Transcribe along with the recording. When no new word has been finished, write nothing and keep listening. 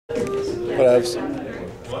What else?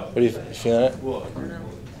 What are you feeling it?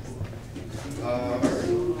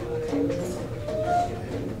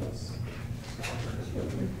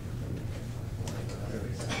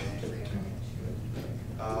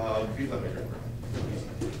 Please let me drink.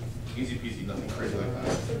 Easy peasy, nothing crazy like that.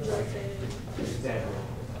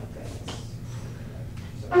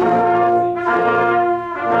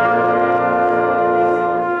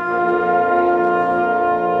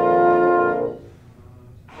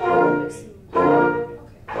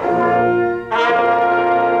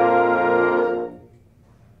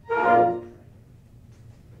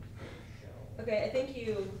 Okay, I think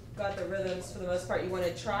you got the rhythms for the most part. You want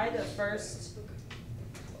to try the first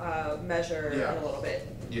measure in a little bit.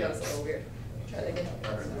 Yeah. That was a little weird. Try that again.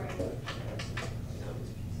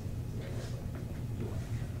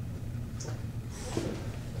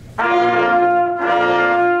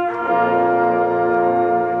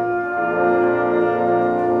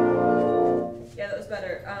 Yeah, that was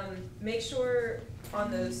better. Make sure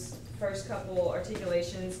on those first couple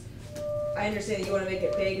articulations, I understand that you want to make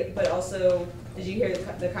it big, but also, did you hear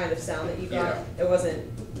the kind of sound that you got? Yeah. It wasn't,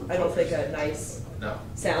 I don't think, a nice No.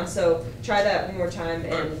 sound. So try that one more time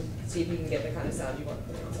and see if you can get the kind of sound you want.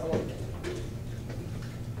 So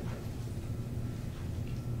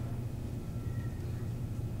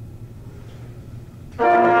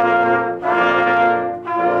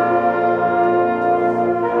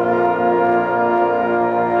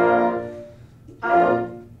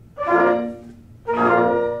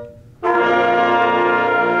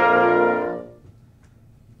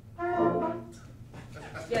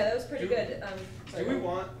yeah, that was pretty good. Do we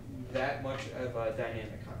want that much of a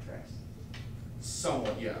dynamic contrast?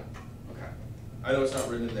 Somewhat, yeah. Okay. I know it's not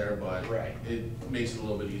written in there, but Right. it makes it a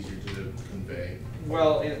little bit easier to convey.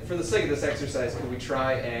 Well, for the sake of this exercise, could we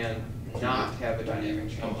try and not have a dynamic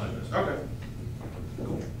change? Okay.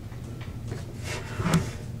 Cool.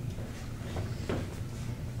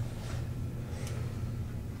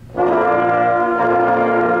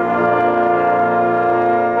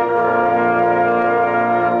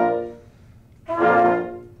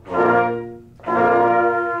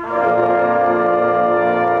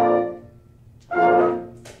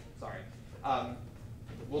 Sorry.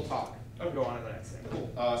 We'll talk. Okay. Go on to the next thing.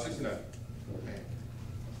 Cool. 69. Okay.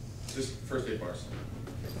 Just first 8 bars.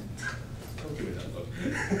 Don't give me that look.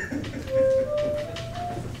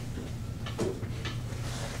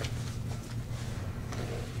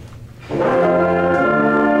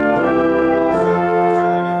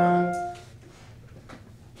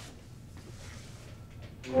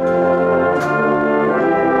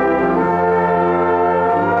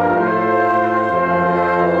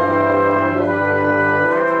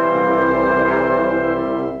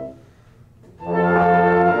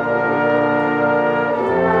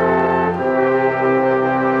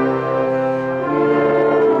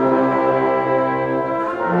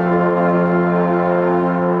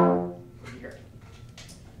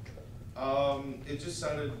 It just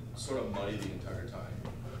sounded sort of muddy the entire time.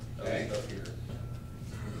 Okay. Stuff here.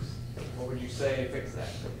 What would you say to fix that?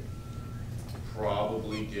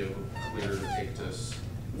 Probably give a clear ictus.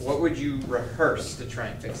 What would you rehearse to try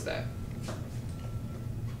and fix that?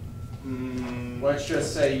 Let's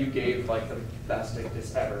just say you gave like the best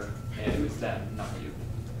ictus ever, and it was them, not you.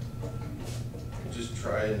 Just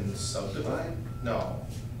try and subdivide? No.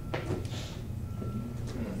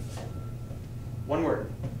 One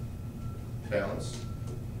word. Balance?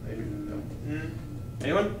 Maybe? No.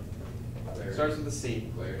 Anyone? Clarity. Starts with a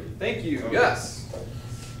C. Clarity. Thank you. Okay. Yes.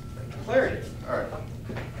 Clarity. Alright.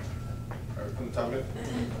 Alright, from the top again.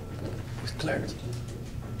 With clarity.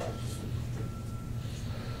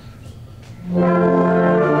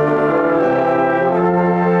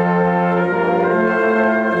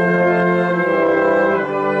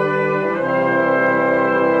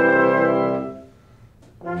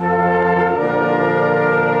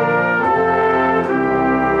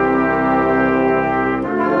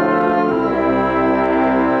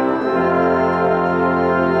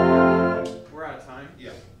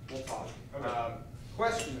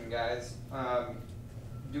 Question, guys.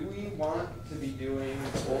 Do we want to be doing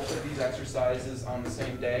both of these exercises on the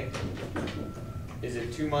same day? Is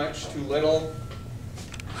it too much, too little?